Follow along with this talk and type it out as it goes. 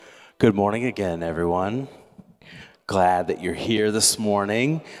Good morning again, everyone. Glad that you're here this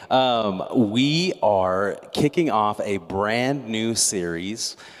morning. We are kicking off a brand new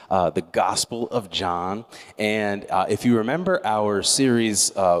series, the Gospel of John. And if you remember our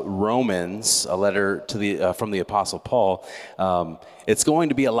series, Romans, a letter to the from the Apostle Paul, it's going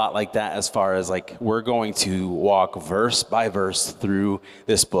to be a lot like that as far as like we're going to walk verse by verse through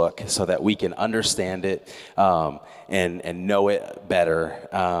this book so that we can understand it and know it better.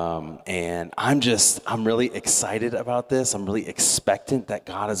 And I'm really excited about this. I'm really expectant that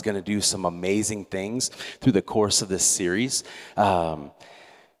God is going to do some amazing things through the course of this series. But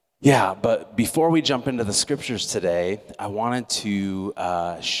before we jump into the scriptures today, I wanted to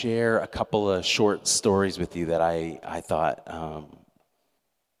share a couple of short stories with you that I thought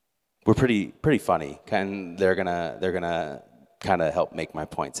were pretty funny, and they're gonna kind of help make my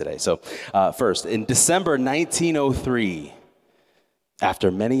point today. So first, in December 1903,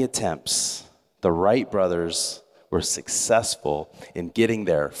 after many attempts, the Wright brothers were successful in getting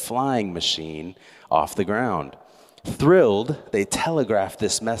their flying machine off the ground. Thrilled, they telegraphed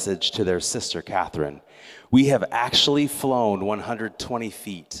this message to their sister, Catherine. "We have actually flown 120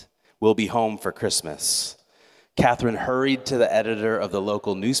 feet. We'll be home for Christmas." Catherine hurried to the editor of the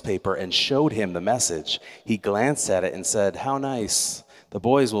local newspaper and showed him the message. He glanced at it and said, "How nice. The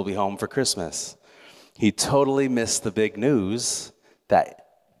boys will be home for Christmas." He totally missed the big news that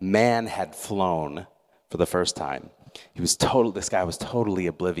man had flown for the first time. This guy was totally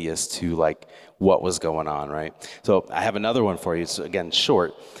oblivious to like what was going on, right? So I have another one for you. So again,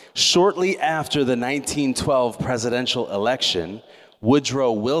 short. Shortly after the 1912 presidential election,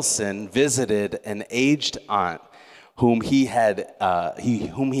 Woodrow Wilson visited an aged aunt whom he had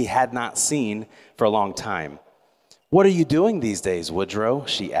not seen for a long time. "What are you doing these days, Woodrow?"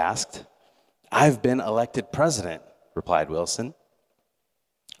 she asked. "I've been elected president," replied Wilson.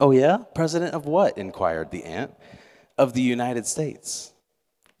 "Oh yeah? President of what?" inquired the aunt. "Of the United States."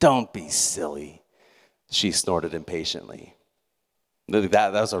 "Don't be silly," she snorted impatiently.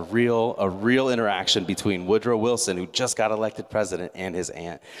 That was a real interaction between Woodrow Wilson, who just got elected president, and his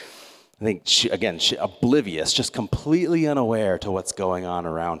aunt. I think she oblivious, just completely unaware to what's going on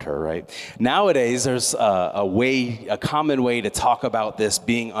around her, right? Nowadays, there's a common way to talk about this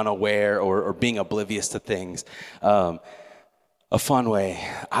being unaware or being oblivious to things. A fun way.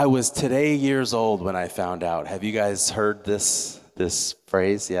 "I was today years old when I found out." Have you guys heard this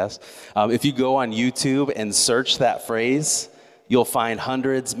phrase? Yes. If you go on YouTube and search that phrase, you'll find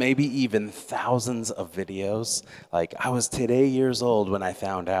hundreds, maybe even thousands of videos. Like, "I was today years old when I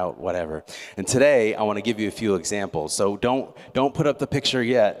found out," whatever. And today, I want to give you a few examples. So don't put up the picture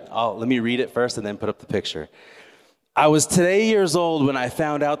yet. Let me read it first and then put up the picture. "I was today years old when I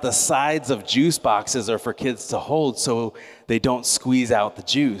found out the sides of juice boxes are for kids to hold so they don't squeeze out the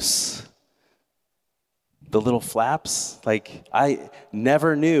juice." The little flaps, like I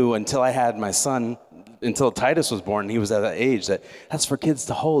never knew until I had my son, until Titus was born, and he was at that age, that's for kids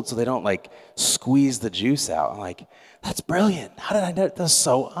to hold so they don't like squeeze the juice out. I'm like, that's brilliant. How did I know? That's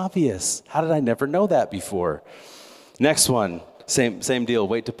so obvious. How did I never know that before? Next one, same deal.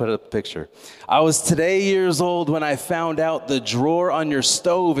 Wait to put up a picture. "I was today years old when I found out the drawer on your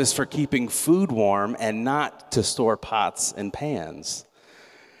stove is for keeping food warm and not to store pots and pans."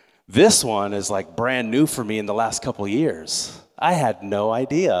 This one is like brand new for me in the last couple years. I had no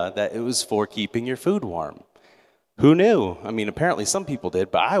idea that it was for keeping your food warm. Who knew? I mean, apparently some people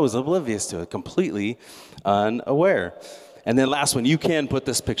did, but I was oblivious to it, completely unaware. And then last one, you can put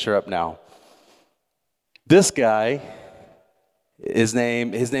this picture up now. This guy, his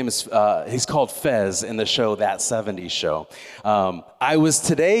name is, he's called Fez in the show That 70s Show. "I was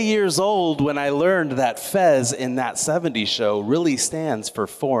today years old when I learned that Fez in That 70s Show really stands for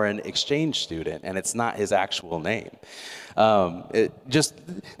foreign exchange student, and it's not his actual name."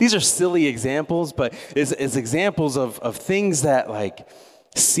 These are silly examples, but it's examples of things that like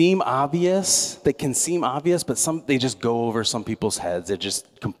seem obvious. They can seem obvious, but they just go over some people's heads. We're just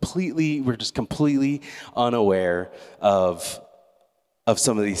completely unaware of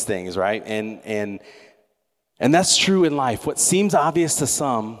some of these things, right? And that's true in life. What seems obvious to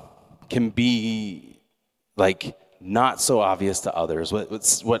some can be like not so obvious to others.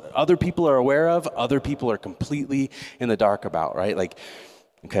 What other people are aware of, other people are completely in the dark about, right? Like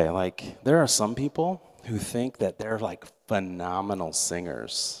there are some people who think that they're like phenomenal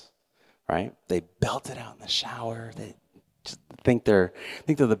singers, right? They belt it out in the shower. They just think they're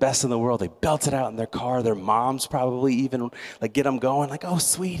the best in the world. They belt it out in their car. Their moms probably even like get them going, like, "Oh,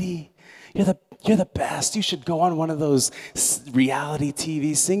 sweetie, you're the best. You should go on one of those reality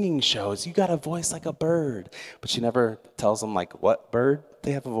TV singing shows. You got a voice like a bird." But she never tells them like what bird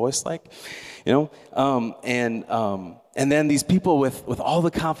they have a voice like? And then these people with all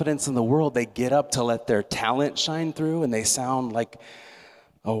the confidence in the world, they get up to let their talent shine through, and they sound like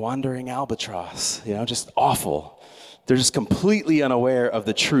a wandering albatross, just awful. They're just completely unaware of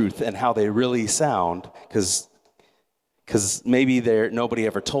the truth and how they really sound, because maybe nobody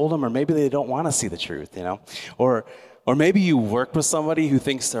ever told them, or maybe they don't want to see the truth, Or maybe you work with somebody who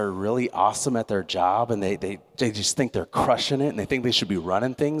thinks they're really awesome at their job, and they just think they're crushing it, and they think they should be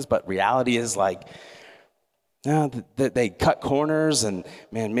running things, but reality is like, they cut corners, and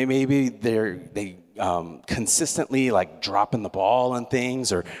man, maybe they consistently like dropping the ball and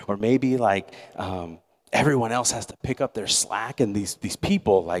things, or maybe like everyone else has to pick up their slack, and these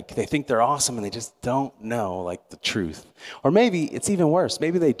people, like, they think they're awesome and they just don't know like the truth. Or maybe it's even worse.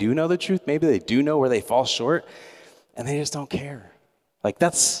 Maybe they do know the truth. Maybe they do know where they fall short, and they just don't care. Like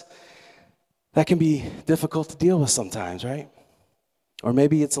that can be difficult to deal with sometimes, right? Or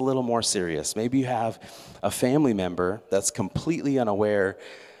maybe it's a little more serious. Maybe you have a family member that's completely unaware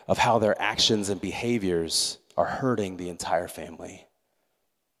of how their actions and behaviors are hurting the entire family.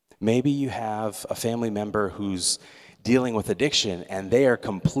 Maybe you have a family member who's dealing with addiction, and they are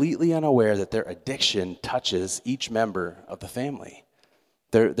completely unaware that their addiction touches each member of the family.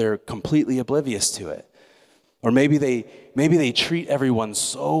 They're completely oblivious to it. Or maybe they treat everyone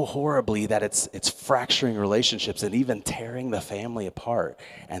so horribly that it's fracturing relationships and even tearing the family apart,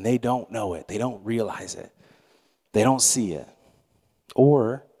 and they don't know it. They don't realize it. They don't see it.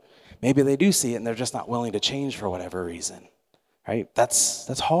 Or maybe they do see it and they're just not willing to change for whatever reason. Right?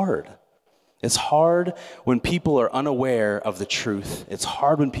 That's hard. It's hard when people are unaware of the truth. It's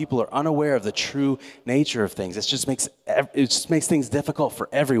hard when people are unaware of the true nature of things. It just makes things difficult for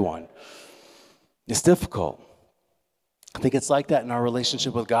everyone. It's difficult. I think it's like that in our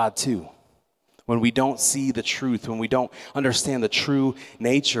relationship with God too. When we don't see the truth, when we don't understand the true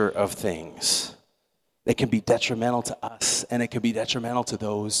nature of things, it can be detrimental to us, and it can be detrimental to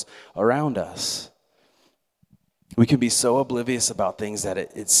those around us. We can be so oblivious about things that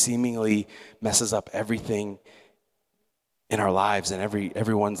it seemingly messes up everything in our lives and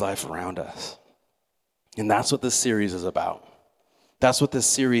everyone's life around us. And that's what this series is about. That's what this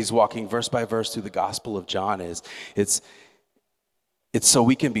series, walking verse by verse through the Gospel of John, is. It's so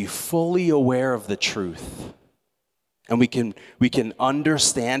we can be fully aware of the truth, and we can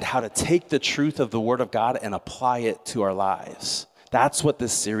understand how to take the truth of the Word of God and apply it to our lives. That's what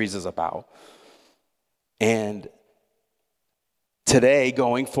this series is about. And today,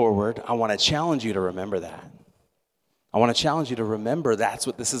 going forward, I want to challenge you to remember that. I want to challenge you to remember that's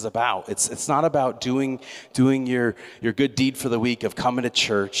what this is about. It's not about doing your good deed for the week of coming to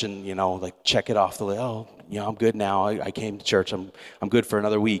church and, like check it off the list. Oh, I'm good now. I came to church. I'm good for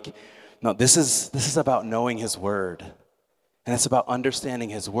another week. No, this is about knowing His Word. And it's about understanding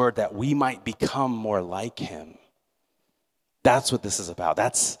His Word that we might become more like Him. That's what this is about.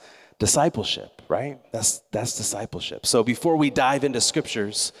 That's discipleship, right? That's discipleship. So before we dive into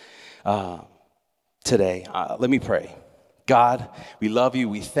scriptures today, let me pray. God, we love you.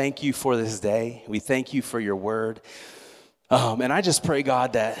 We thank you for this day. We thank you for your word. And I just pray,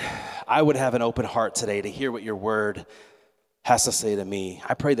 God, that I would have an open heart today to hear what your word has to say to me.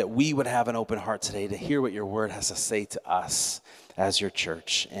 I pray that we would have an open heart today to hear what your word has to say to us as your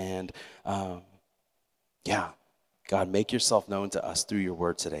church. And God, make yourself known to us through your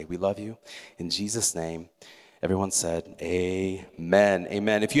word today. We love you. In Jesus' name, everyone said, amen.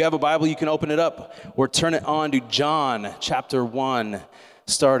 Amen. If you have a Bible, you can open it up or turn it on to John chapter 1,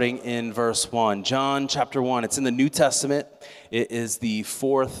 starting in verse 1. John chapter 1. It's in the New Testament. It is the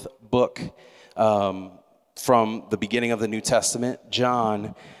fourth book from the beginning of the New Testament.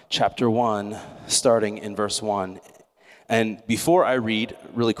 John chapter 1, starting in verse 1. And before I read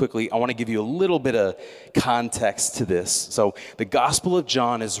really quickly, I want to give you a little bit of context to this. So the Gospel of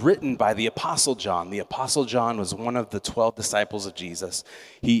John is written by the Apostle John. The Apostle John was one of the 12 disciples of Jesus.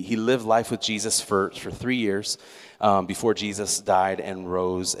 He lived life with Jesus for 3 years before Jesus died and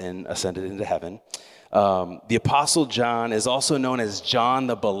rose and ascended into heaven. The Apostle John is also known as John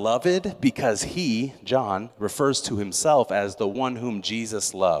the Beloved because he, John, refers to himself as the one whom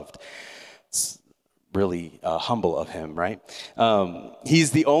Jesus loved. It's really humble of him, right?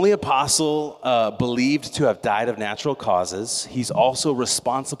 He's the only apostle believed to have died of natural causes. He's also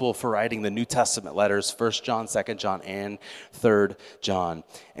responsible for writing the New Testament letters, 1 John, 2 John, and 3 John.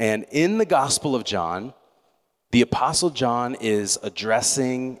 And in the Gospel of John, the Apostle John is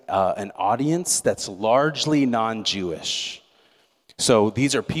addressing an audience that's largely non-Jewish. So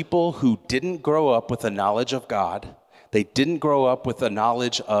these are people who didn't grow up with a knowledge of God. They didn't grow up with a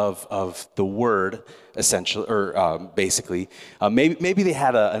knowledge of the word, essentially, or basically. Maybe they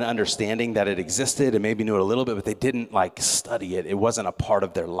had an understanding that it existed and maybe knew it a little bit, but they didn't like study it. It wasn't a part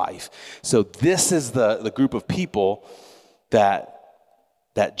of their life. So this is the group of people that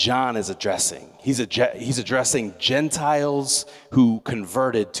John is addressing. He's addressing Gentiles who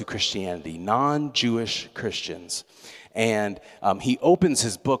converted to Christianity, non-Jewish Christians. And he opens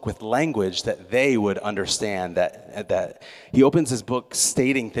his book with language that they would understand, that he opens his book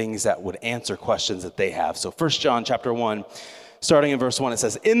stating things that would answer questions that they have. So 1 John chapter 1, starting in verse 1, it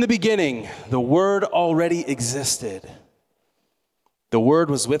says, "In the beginning, the Word already existed. The Word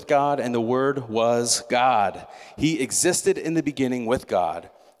was with God, and the Word was God. He existed in the beginning with God.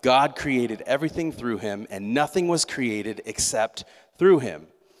 God created everything through him, and nothing was created except through him.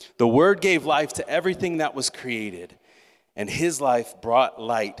 The Word gave life to everything that was created, and his life brought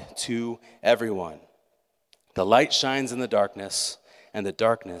light to everyone. The light shines in the darkness, and the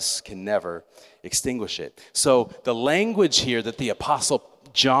darkness can never extinguish it." So the language here that the Apostle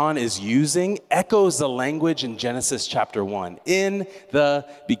John is using echoes the language in Genesis chapter 1, in the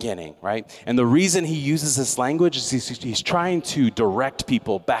beginning, right? And the reason he uses this language is he's trying to direct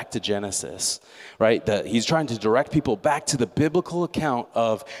people back to Genesis, right? He's trying to direct people back to the biblical account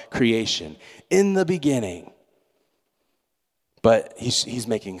of creation, in the beginning. But he's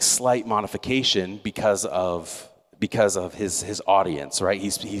making slight modification because of his audience, right?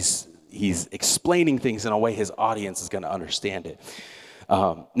 He's explaining things in a way his audience is going to understand it.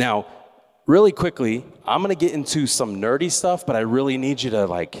 Now, really quickly, I'm going to get into some nerdy stuff, but I really need you to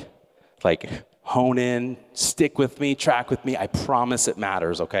like hone in, stick with me, track with me. I promise it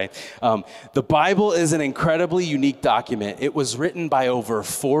matters, okay? The Bible is an incredibly unique document. It was written by over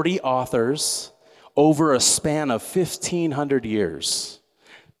 40 authors over a span of 1,500 years.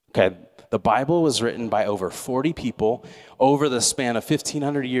 Okay, the Bible was written by over 40 people over the span of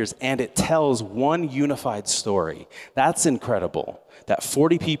 1,500 years, and it tells one unified story. That's incredible, that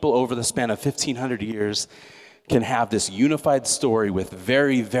 40 people over the span of 1,500 years can have this unified story with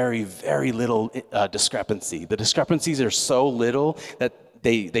very, very, very little discrepancy. The discrepancies are so little that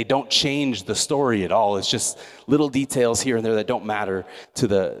they don't change the story at all. It's just little details here and there that don't matter to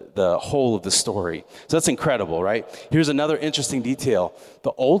the whole of the story. So that's incredible, right? Here's another interesting detail.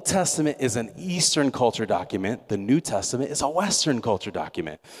 The Old Testament is an Eastern culture document. The New Testament is a Western culture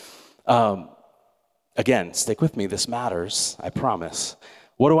document. Again, stick with me. This matters, I promise.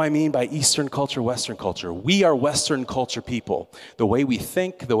 What do I mean by Eastern culture, Western culture? We are Western culture people. The way we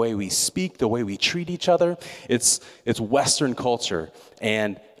think, the way we speak, the way we treat each other, it's Western culture.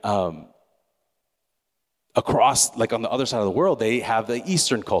 And across, like on the other side of the world, they have the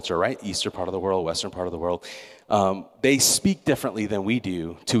Eastern culture, right? Eastern part of the world, Western part of the world. They speak differently than we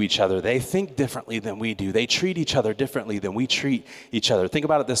do to each other. They think differently than we do. They treat each other differently than we treat each other. Think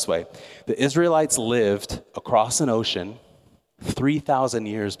about it this way. The Israelites lived across an ocean 3,000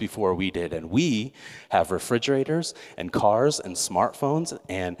 years before we did, and we have refrigerators and cars and smartphones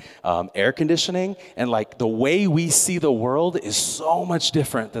and air conditioning, and like the way we see the world is so much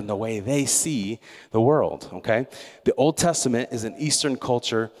different than the way they see the world, okay? The Old Testament is an Eastern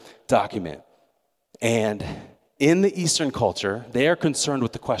culture document, and in the Eastern culture, they are concerned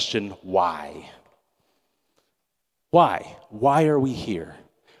with the question, why? Why? Why are we here?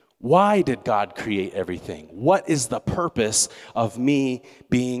 Why did God create everything? What is the purpose of me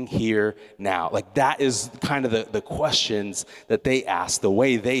being here now? Like that is kind of the questions that they ask, the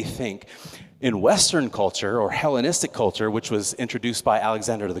way they think. In Western culture or Hellenistic culture, which was introduced by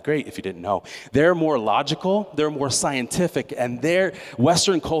Alexander the Great, if you didn't know, they're more logical, they're more scientific, and their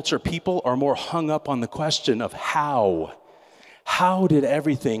Western culture people are more hung up on the question of how. How did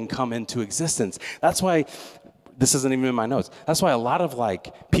everything come into existence? That's why this isn't even in my notes. That's why a lot of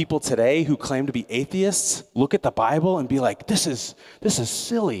like people today who claim to be atheists look at the Bible and be like, this is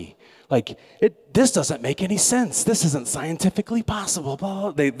silly. Like this doesn't make any sense. This isn't scientifically possible.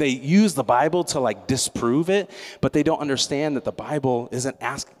 Blah, blah. They use the Bible to like disprove it, but they don't understand that the Bible isn't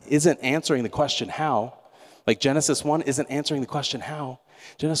answering the question how. Like Genesis 1 isn't answering the question how.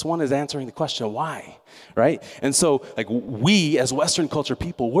 Genesis 1 is answering the question why, right? And so like we as Western culture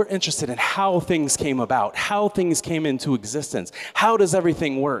people, we're interested in how things came about, how things came into existence. How does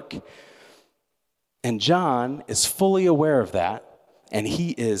everything work? And John is fully aware of that, and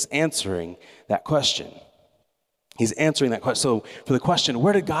he is answering that question. He's answering that question. So for the question,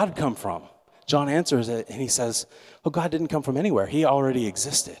 where did God come from? John answers it, and he says, oh, God didn't come from anywhere. He already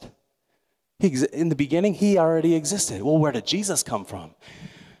existed. In the beginning, he already existed. Well, where did Jesus come from?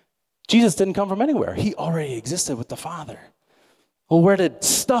 Jesus didn't come from anywhere. He already existed with the Father. Well, where did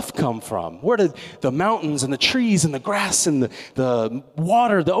stuff come from? Where did the mountains and the trees and the grass and the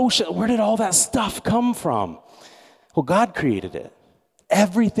water, the ocean, where did all that stuff come from? Well, God created it.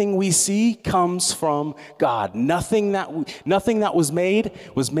 Everything we see comes from God. Nothing that was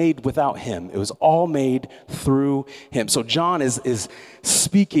made without him. It was all made through him. So John is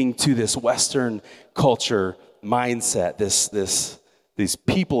speaking to this Western culture mindset, these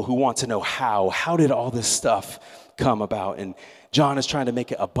people who want to know how did all this stuff come about? And John is trying to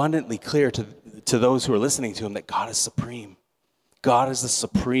make it abundantly clear to those who are listening to him that God is supreme. God is the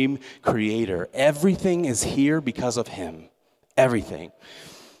supreme creator. Everything is here because of him. Everything.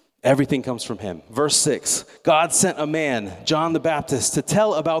 Everything comes from him. Verse 6, God sent a man, John the Baptist, to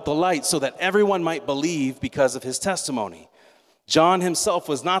tell about the light so that everyone might believe because of his testimony. John himself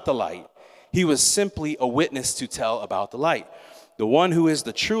was not the light. He was simply a witness to tell about the light. The one who is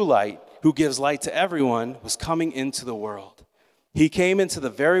the true light, who gives light to everyone, was coming into the world. He came into the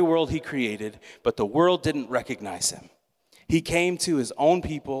very world he created, but the world didn't recognize him. He came to his own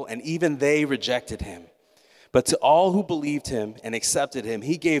people, and even they rejected him. But to all who believed him and accepted him,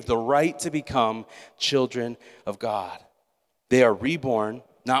 he gave the right to become children of God. They are reborn,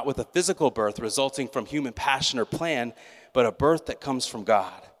 not with a physical birth resulting from human passion or plan, but a birth that comes from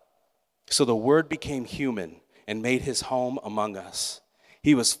God. So the Word became human and made his home among us.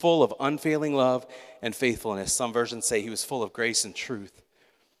 He was full of unfailing love and faithfulness. Some versions say he was full of grace and truth.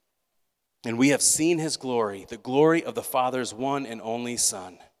 And we have seen his glory, the glory of the Father's one and only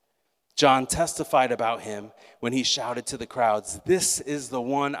Son. John testified about him when he shouted to the crowds, "This is the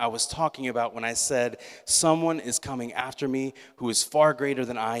one I was talking about when I said, 'Someone is coming after me who is far greater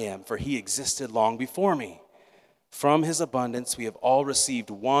than I am, for he existed long before me.' From his abundance we have all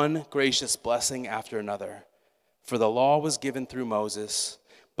received one gracious blessing after another. For the law was given through Moses,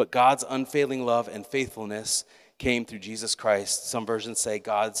 but God's unfailing love and faithfulness came through Jesus Christ." Some versions say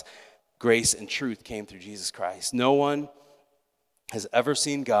God's grace and truth came through Jesus Christ. No one has ever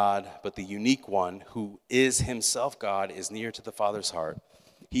seen God, but the unique one who is himself God is near to the Father's heart.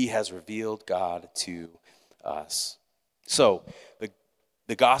 He has revealed God to us. So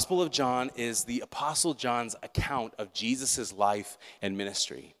the Gospel of John is the Apostle John's account of Jesus' life and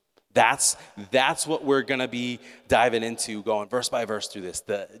ministry. That's what we're going to be diving into, going verse by verse through this.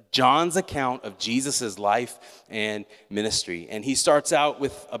 John's account of Jesus' life and ministry. And he starts out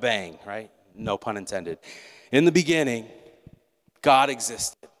with a bang, right? No pun intended. In the beginning, God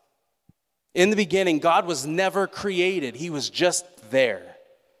existed. In the beginning, God was never created. He was just there.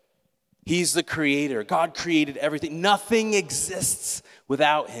 He's the creator. God created everything. Nothing exists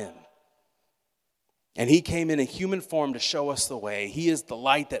without him. And he came in a human form to show us the way. He is the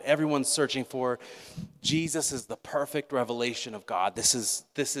light that everyone's searching for. Jesus is the perfect revelation of God. This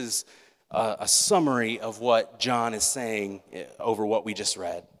is a summary of what John is saying over what we just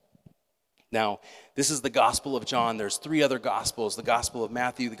read. Now, this is the Gospel of John. There's 3 other Gospels, the Gospel of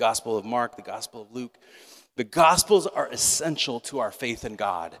Matthew, the Gospel of Mark, the Gospel of Luke. The Gospels are essential to our faith in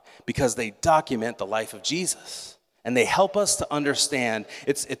God because they document the life of Jesus. And they help us to understand,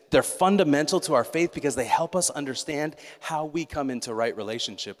 they're fundamental to our faith because they help us understand how we come into right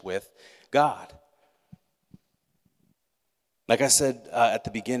relationship with God. Like I said at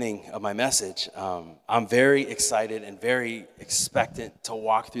the beginning of my message, I'm very excited and very expectant to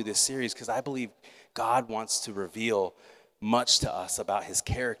walk through this series because I believe God wants to reveal much to us about his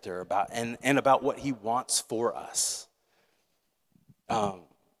character and about what he wants for us.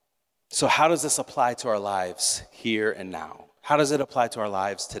 So how does this apply to our lives here and now? How does it apply to our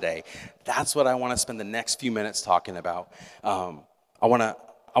lives today? That's what I want to spend the next few minutes talking about. I want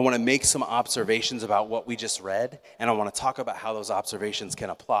to make some observations about what we just read, and I want to talk about how those observations can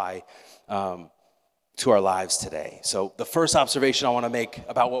apply to our lives today. So the first observation I want to make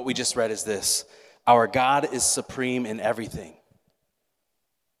about what we just read is this: our God is supreme in everything.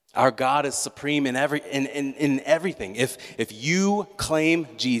 Our God is supreme in everything. If you claim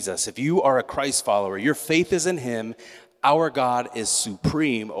Jesus, if you are a Christ follower, your faith is in him, our God is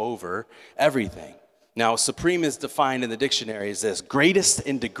supreme over everything. Now, supreme is defined in the dictionary as this: greatest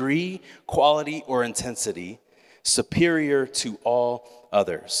in degree, quality, or intensity, superior to all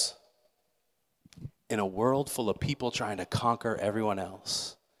others. In a world full of people trying to conquer everyone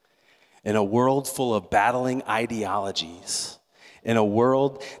else, in a world full of battling ideologies, in a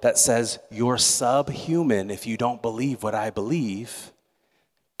world that says you're subhuman if you don't believe what I believe,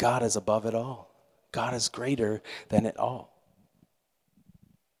 God is above it all. God is greater than it all.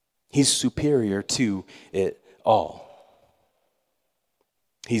 He's superior to it all.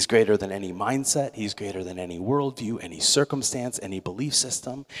 He's greater than any mindset. He's greater than any worldview, any circumstance, any belief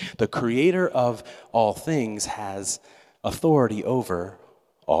system. The creator of all things has authority over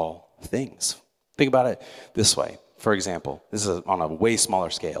all things. Think about it this way. For example, this is on a way smaller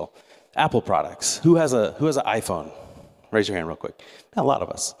scale. Apple products. Who has an iPhone? Raise your hand real quick. A lot of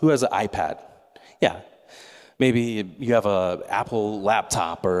us. Who has an iPad? Yeah. Maybe you have a Apple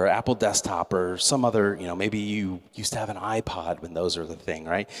laptop or Apple desktop or some other, maybe you used to have an iPod when those are the thing,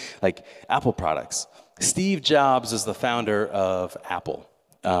 right? Like Apple products. Steve Jobs is the founder of Apple.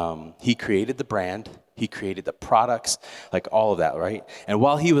 He created the brand. He created the products, like all of that, right? And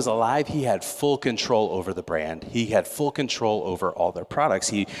while he was alive, he had full control over the brand. He had full control over all their products.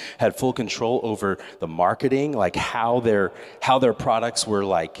 He had full control over the marketing, like how their products were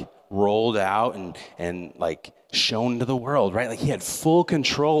like rolled out and like shown to the world, right? Like he had full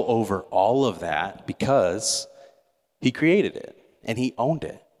control over all of that because he created it and he owned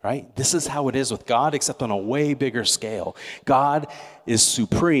it, right? This is how it is with God, except on a way bigger scale. God is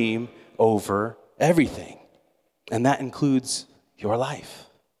supreme over everything. And that includes your life.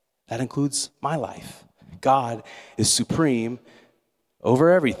 That includes my life. God is supreme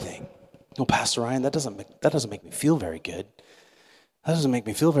over everything. No, Pastor Ryan, that doesn't make me feel very good. That doesn't make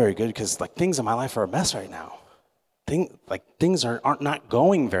me feel very good because like things in my life are a mess right now. Things aren't not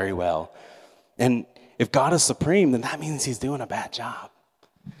going very well. And if God is supreme, then that means he's doing a bad job.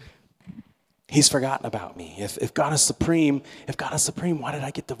 He's forgotten about me. If God is supreme, why did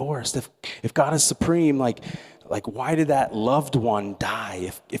I get divorced? If God is supreme, like why did that loved one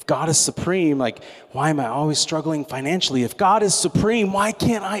die? If God is supreme, like why am I always struggling financially? If God is supreme, why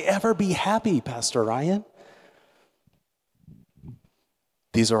can't I ever be happy, Pastor Ryan?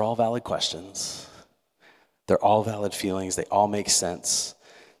 These are all valid questions. They're all valid feelings. They all make sense.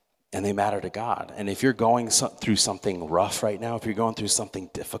 And they matter to God. And if you're going through something rough right now, if you're going through something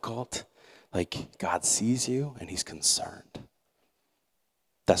difficult, like God sees you and he's concerned.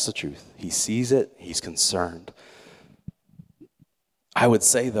 That's the truth. He sees it, he's concerned. I would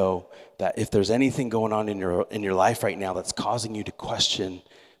say though, that if there's anything going on in your life right now that's causing you to question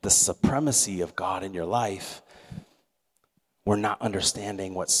the supremacy of God in your life, we're not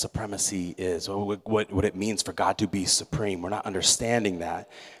understanding what supremacy is, or what it means for God to be supreme. We're not understanding that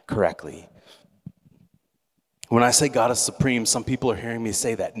correctly. When I say God is supreme, some people are hearing me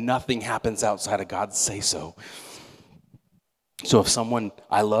say that nothing happens outside of God's say-so. So if someone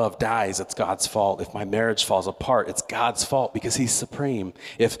I love dies, it's God's fault. If my marriage falls apart, it's God's fault because he's supreme.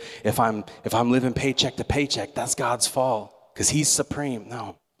 If I'm living paycheck to paycheck, that's God's fault because he's supreme.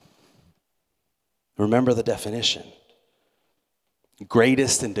 No. Remember the definition.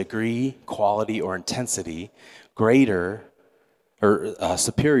 Greatest in degree, quality, or intensity, greater or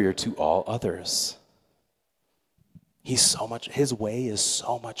superior to all others. His way is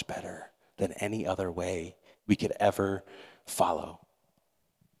so much better than any other way we could ever follow.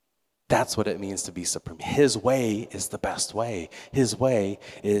 That's what it means to be supreme. His way is the best way. His way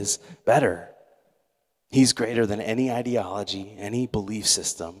is better. He's greater than any ideology, any belief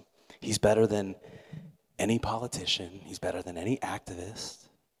system. He's better than any politician. He's better than any activist.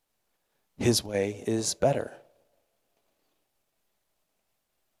 His way is better.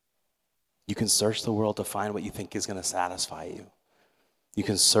 You can search the world to find what you think is going to satisfy you. You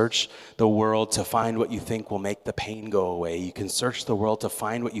can search the world to find what you think will make the pain go away. You can search the world to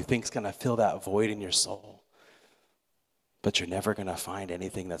find what you think is going to fill that void in your soul. But you're never going to find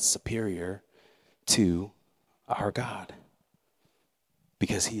anything that's superior to our God.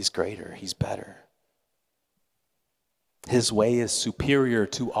 Because he's greater, he's better. His way is superior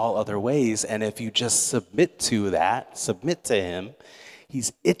to all other ways. And if you just submit to him,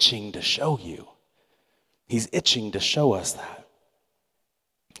 he's itching to show you. He's itching to show us that.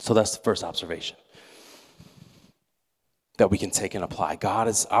 So that's the first observation that we can take and apply.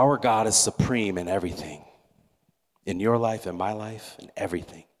 Our God is supreme in everything. In your life, in my life, in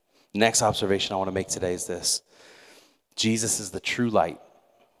everything. Next observation I want to make today is this. Jesus is the true light.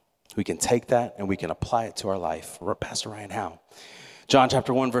 We can take that and we can apply it to our life. Pastor Ryan, how? John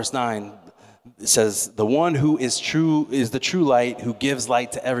chapter 1, verse 9. It says, the one who is the true light, who gives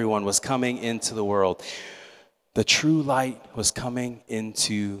light to everyone, was coming into the world. The true light was coming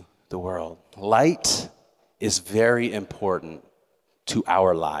into the world. Light is very important to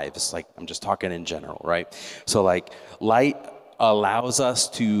our lives. Like, I'm just talking in general, right? So like light allows us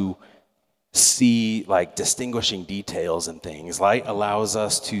to see like distinguishing details and things. Light allows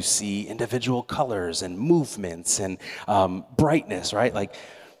us to see individual colors and movements and brightness, right? Like,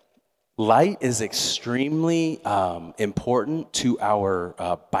 light is extremely important to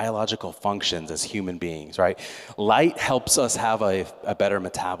our biological functions as human beings, right? Light helps us have a better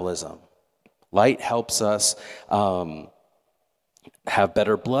metabolism. Light helps us have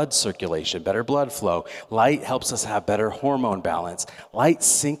better blood circulation, better blood flow. Light helps us have better hormone balance. Light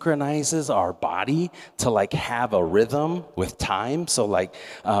synchronizes our body to like have a rhythm with time. So like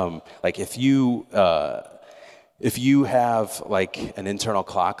if you have like an internal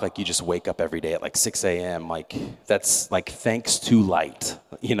clock, like you just wake up every day at like 6 a.m., like that's like thanks to light,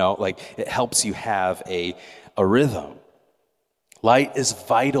 like it helps you have a rhythm. Light is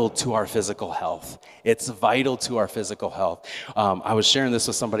vital to our physical health. It's vital to our physical health. I was sharing this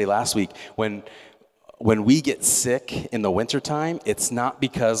with somebody last week. When we get sick in the wintertime, it's not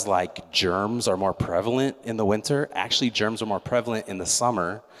because like germs are more prevalent in the winter. Actually, germs are more prevalent in the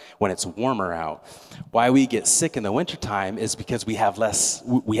summer when it's warmer out. Why we get sick in the wintertime is because we have less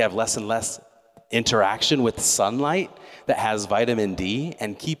and less interaction with sunlight that has vitamin D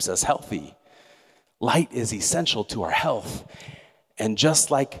and keeps us healthy. Light is essential to our health. And just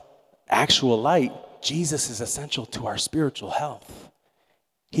like actual light, Jesus is essential to our spiritual health.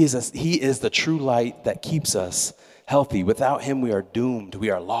 He is the true light that keeps us healthy. Without him, we are doomed. We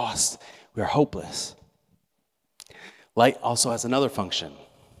are lost. We are hopeless. Light also has another function.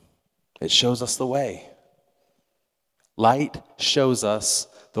 It shows us the way. Light shows us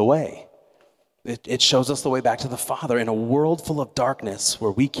the way. It shows us the way back to the Father. In a world full of darkness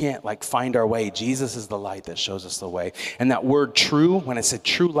where we can't like find our way, Jesus is the light that shows us the way. And that word true, when I said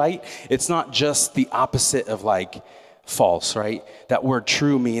true light, it's not just the opposite of like false, right? That word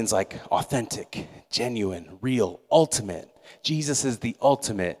true means like authentic, genuine, real, ultimate. Jesus is the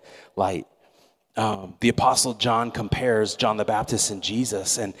ultimate light. The Apostle John compares John the Baptist and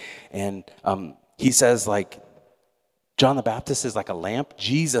Jesus, and he says like, John the Baptist is like a lamp.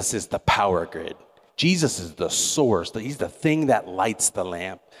 Jesus is the power grid. Jesus is the source. He's the thing that lights the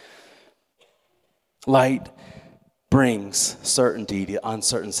lamp. Light brings certainty to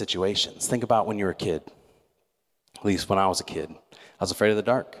uncertain situations. Think about when you were a kid. At least when I was a kid. I was afraid of the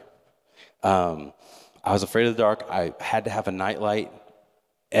dark. I was afraid of the dark. I had to have a nightlight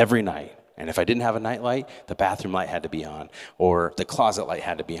every night. And if I didn't have a nightlight, the bathroom light had to be on, or the closet light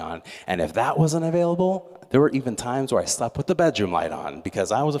had to be on. And if that wasn't available, there were even times where I slept with the bedroom light on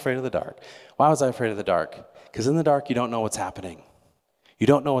because I was afraid of the dark. Why was I afraid of the dark? Because in the dark, you don't know what's happening. You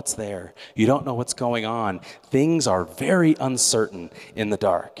don't know what's there. You don't know what's going on. Things are very uncertain in the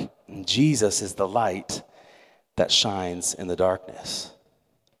dark. And Jesus is the light that shines in the darkness.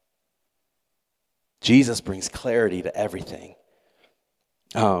 Jesus brings clarity to everything.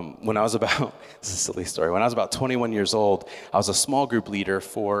 When I was about, this is a silly story, when I was about 21 years old, I was a small group leader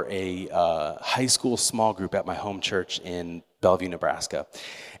for a high school small group at my home church in Bellevue, Nebraska.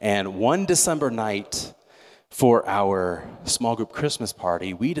 And one December night for our small group Christmas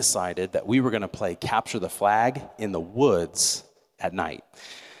party, we decided that we were going to play capture the flag in the woods at night.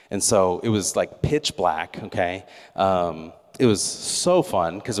 And so it was like pitch black, okay? It was so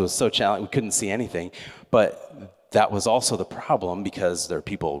fun because it was so challenging. We couldn't see anything, but that was also the problem because there are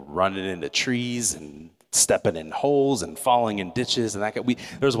people running into trees and stepping in holes and falling in ditches and that. There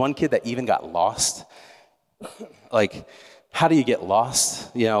was one kid that even got lost. Like, how do you get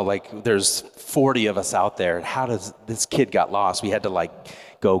lost? Like there's 40 of us out there, and how does this kid got lost? We had to like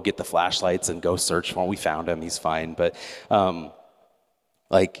go get the flashlights and go search for him. We found him. He's fine. But I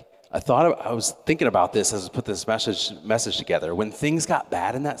was thinking about this as I put this message together. When things got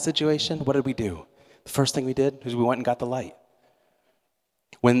bad in that situation, what did we do? The first thing we did was we went and got the light.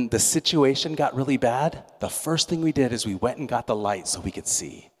 When the situation got really bad, the first thing we did is we went and got the light so we could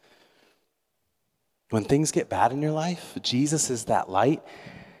see. When things get bad in your life, Jesus is that light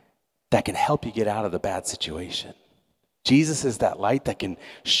that can help you get out of the bad situation. Jesus is that light that can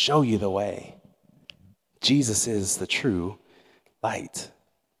show you the way. Jesus is the true light.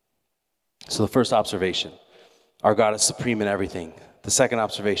 So the first observation, our God is supreme in everything. The second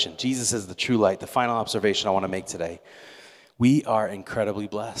observation, Jesus is the true light. The final observation I want to make today, we are incredibly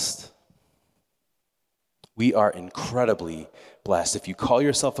blessed. We are incredibly blessed. If you call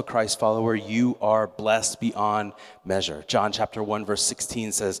yourself a Christ follower, you are blessed beyond measure. John chapter 1, verse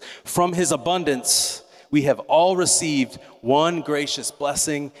 16 says, from his abundance, we have all received one gracious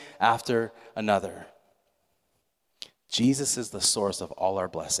blessing after another. Jesus is the source of all our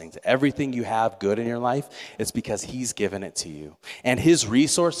blessings. Everything you have good in your life, it's because he's given it to you. And his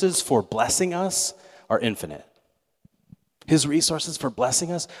resources for blessing us are infinite. His resources for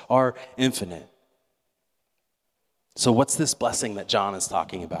blessing us are infinite. So what's this blessing that John is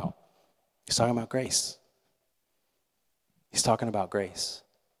talking about? He's talking about grace. He's talking about grace.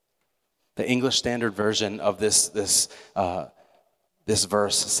 The English Standard Version of this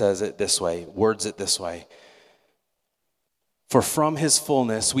verse says it this way, words it this way. For from his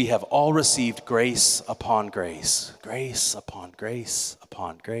fullness we have all received grace upon grace. Grace upon grace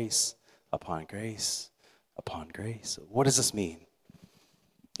upon grace upon grace upon grace. What does this mean?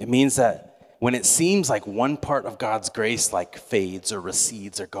 It means that when it seems like one part of God's grace like fades or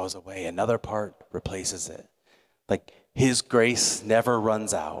recedes or goes away, another part replaces it. Like his grace never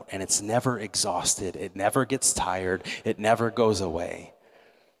runs out and it's never exhausted. It never gets tired. It never goes away.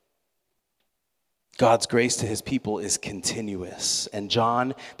 God's grace to his people is continuous. And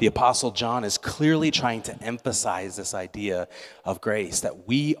John, the Apostle John, is clearly trying to emphasize this idea of grace, that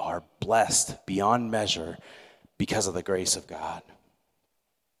we are blessed beyond measure because of the grace of God.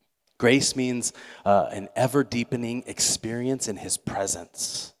 Grace means an ever-deepening experience in his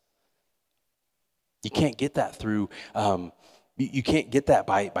presence. You can't get that through, you can't get that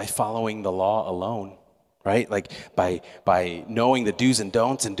by following the law alone. Right? Like by knowing the do's and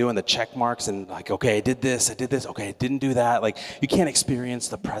don'ts and doing the check marks and like, okay, I did this, okay, I didn't do that. Like you can't experience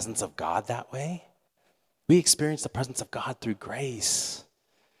the presence of God that way. We experience the presence of God through grace.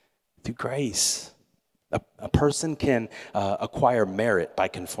 Through grace. A person can acquire merit by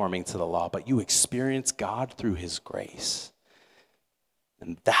conforming to the law, but you experience God through his grace.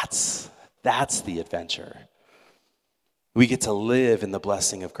 And that's the adventure. We get to live in the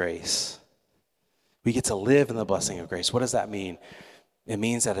blessing of grace. We get to live in the blessing of grace. What does that mean? It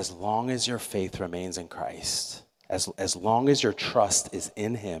means that as long as your faith remains in Christ, as long as your trust is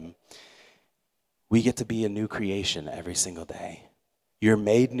in him, we get to be a new creation every single day. You're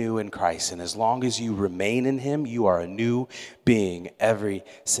made new in Christ, and as long as you remain in him, you are a new being every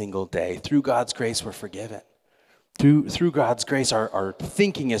single day. Through God's grace, we're forgiven. Through God's grace, our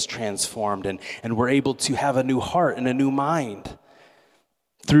thinking is transformed, and we're able to have a new heart and a new mind.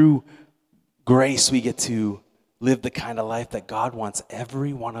 Through grace, we get to live the kind of life that God wants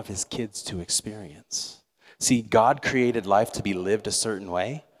every one of his kids to experience. See, God created life to be lived a certain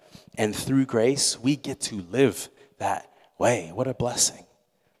way, and through grace, we get to live that way. What a blessing.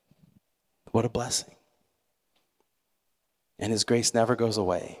 What a blessing. And his grace never goes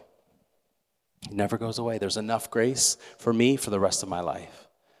away. It never goes away. There's enough grace for me for the rest of my life.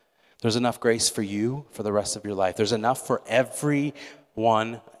 There's enough grace for you for the rest of your life. There's enough for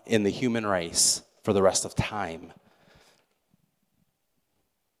everyone in the human race for the rest of time.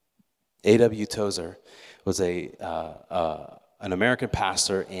 A.W. Tozer was an American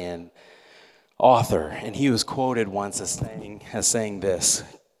pastor and author, and he was quoted once as saying this: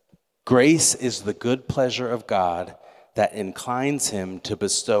 "Grace is the good pleasure of God that inclines him to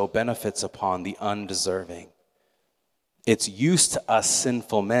bestow benefits upon the undeserving. Its use to us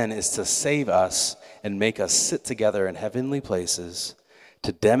sinful men is to save us and make us sit together in heavenly places,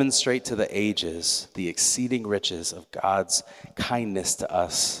 to demonstrate to the ages the exceeding riches of God's kindness to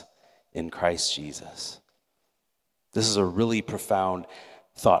us in Christ Jesus." This is a really profound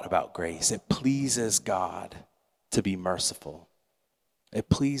thought about grace. It pleases God to be merciful. It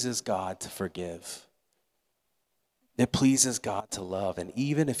pleases God to forgive. It pleases God to love. And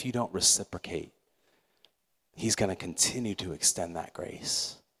even if you don't reciprocate, he's going to continue to extend that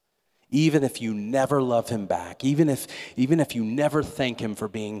grace. Even if you never love him back, even if you never thank him for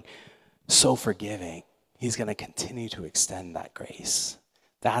being so forgiving, he's going to continue to extend that grace.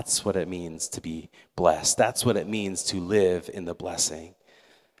 That's what it means to be blessed. That's what it means to live in the blessing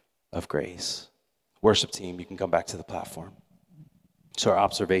of grace. Worship team, you can come back to the platform. So our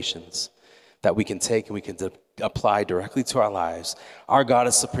observations that we can take and we can apply directly to our lives. Our God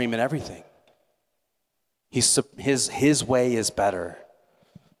is supreme in everything. His way is better.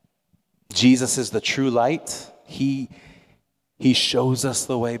 Jesus is the true light. He shows us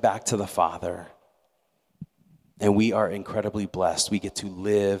the way back to the Father. And we are incredibly blessed. We get to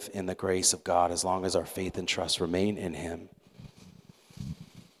live in the grace of God as long as our faith and trust remain in him.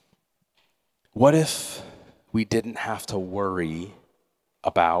 What if we didn't have to worry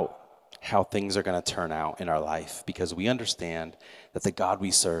about how things are going to turn out in our life because we understand that the God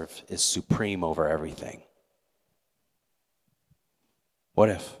we serve is supreme over everything? What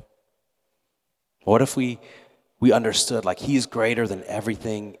if? What if we understood like he's greater than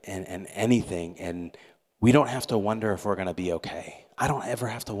everything and anything, and we don't have to wonder if we're going to be okay. I don't ever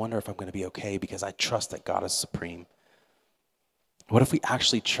have to wonder if I'm going to be okay because I trust that God is supreme. What if we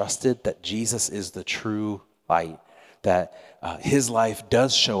actually trusted that Jesus is the true light, that his life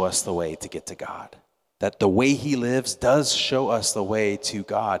does show us the way to get to God, that the way he lives does show us the way to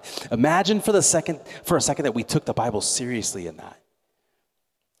God? Imagine for a second that we took the Bible seriously in that.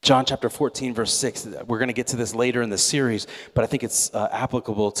 John chapter 14, verse 6. We're going to get to this later in the series, but I think it's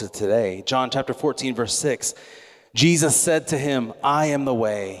applicable to today. John chapter 14, verse 6. Jesus said to him, "I am the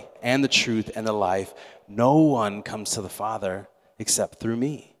way and the truth and the life. no one comes to the Father except through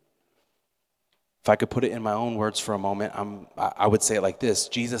me. If I could put it in my own words for a moment, I would say it like this.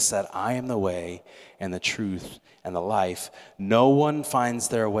 Jesus said, I am the way and the truth and the life. No one finds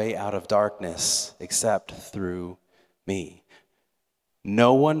their way out of darkness except through me.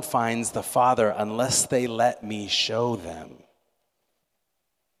 No one finds the Father unless they let me show them.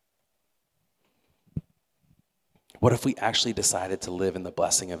 What if we actually decided to live in the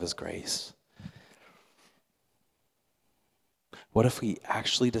blessing of his grace? What if we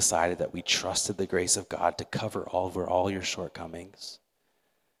actually decided that we trusted the grace of God to cover over all your shortcomings?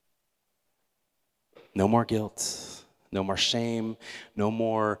 No more guilt, no more shame, no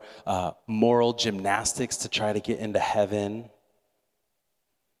more moral gymnastics to try to get into heaven.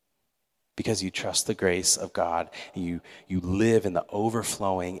 Because you trust the grace of God, and you live in the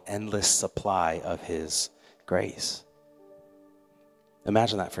overflowing, endless supply of his grace.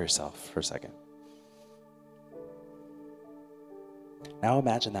 Imagine that for yourself for a second. Now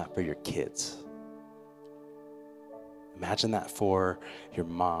imagine that for your kids. Imagine that for your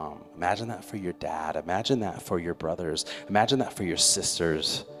mom. Imagine that for your dad. Imagine that for your brothers. Imagine that for your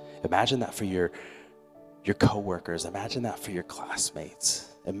sisters. Imagine that for your coworkers. Imagine that for your classmates.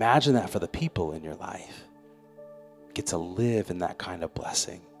 Imagine that for the people in your life. Get to live in that kind of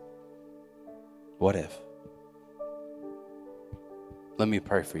blessing. What if? Let me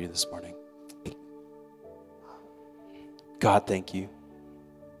pray for you this morning. God, thank you.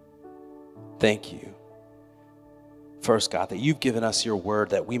 Thank you. First, God, that you've given us your word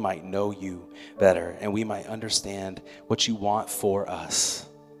that we might know you better and we might understand what you want for us.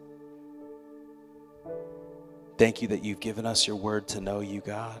 Thank you that you've given us your word to know you,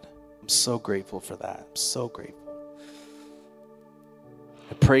 God. I'm so grateful for that. I'm so grateful.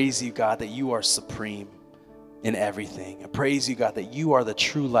 I praise you, God, that you are supreme in everything. I praise you, God, that you are the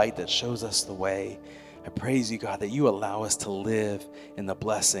true light that shows us the way. I praise you, God, that you allow us to live in the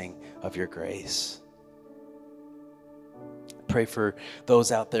blessing of your grace. I pray for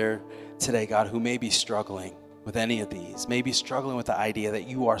those out there today, God, who may be struggling with any of these, may be struggling with the idea that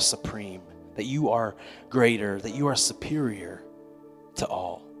you are supreme, that you are greater, that you are superior to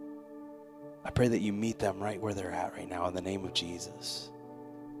all. I pray that you meet them right where they're at right now in the name of Jesus.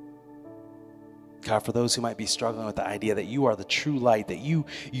 God, for those who might be struggling with the idea that you are the true light, that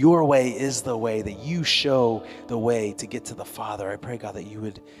your way is the way, that you show the way to get to the Father, I pray, God, that you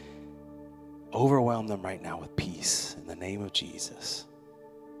would overwhelm them right now with peace in the name of Jesus.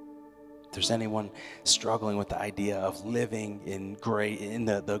 If there's anyone struggling with the idea of living in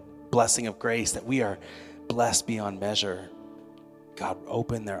the blessing of grace, that we are blessed beyond measure, God,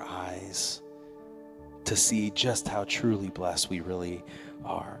 open their eyes to see just how truly blessed we really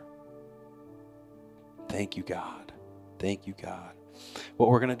are. Thank you, God. Thank you, God. What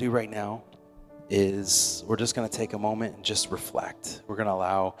we're going to do right now is we're just going to take a moment and just reflect. We're going to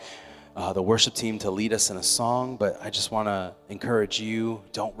allow the worship team to lead us in a song, but I just want to encourage you,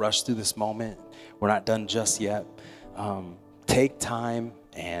 don't rush through this moment. We're not done just yet. Take time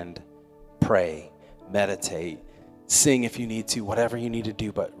and pray, meditate, sing if you need to, whatever you need to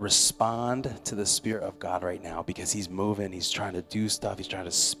do, but respond to the Spirit of God right now because he's moving, he's trying to do stuff, he's trying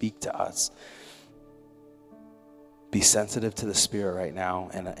to speak to us. Be sensitive to the Spirit right now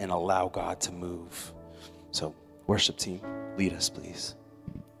and allow God to move. So, worship team, lead us, please.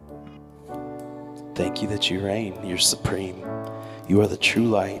 Thank you that you reign. You're supreme. You are the true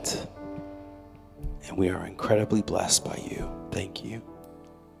light. And we are incredibly blessed by you. Thank you.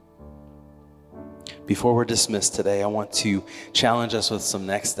 Before we're dismissed today, I want to challenge us with some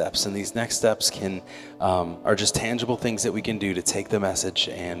next steps. And these next steps are just tangible things that we can do to take the message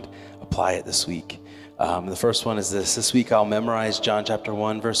and apply it this week. The first one is this. This week I'll memorize John chapter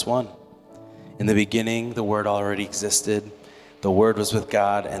 1, verse 1. In the beginning, the Word already existed. The Word was with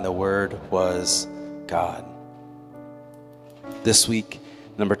God, and the Word was God. This week,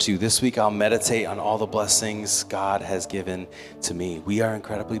 number 2, this week I'll meditate on all the blessings God has given to me. We are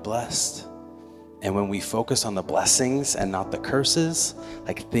incredibly blessed. And when we focus on the blessings and not the curses,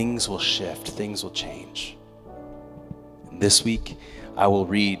 like things will shift, things will change. And this week, I will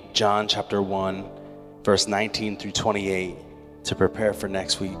read John chapter 1, verse 19 through 28 to prepare for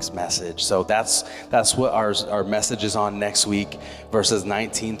next week's message. So that's what our message is on next week, verses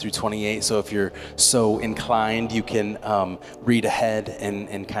 19 through 28. So if you're so inclined, you can read ahead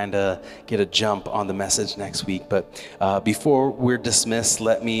and kind of get a jump on the message next week. But before we're dismissed,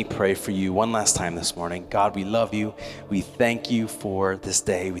 let me pray for you one last time this morning. God, we love you. We thank you for this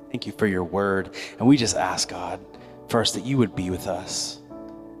day. We thank you for your word. And we just ask, God, first that you would be with us.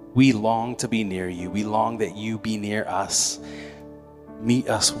 We long to be near you. We long that you be near us. meet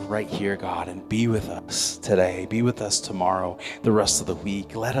us right here, God, and be with us today. Be with us tomorrow, the rest of the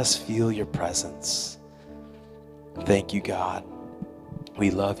week. Let us feel your presence. Thank you, God.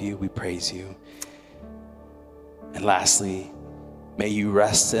 We love you. We praise you. And lastly, may you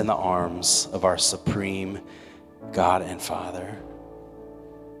rest in the arms of our supreme God and Father.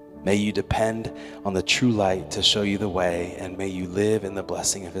 May you depend on the true light to show you the way, and may you live in the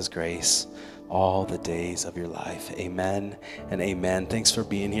blessing of his grace all the days of your life. Amen and amen. Thanks for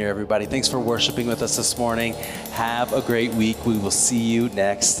being here, everybody. Thanks for worshiping with us this morning. Have a great week. We will see you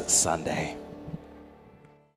next Sunday.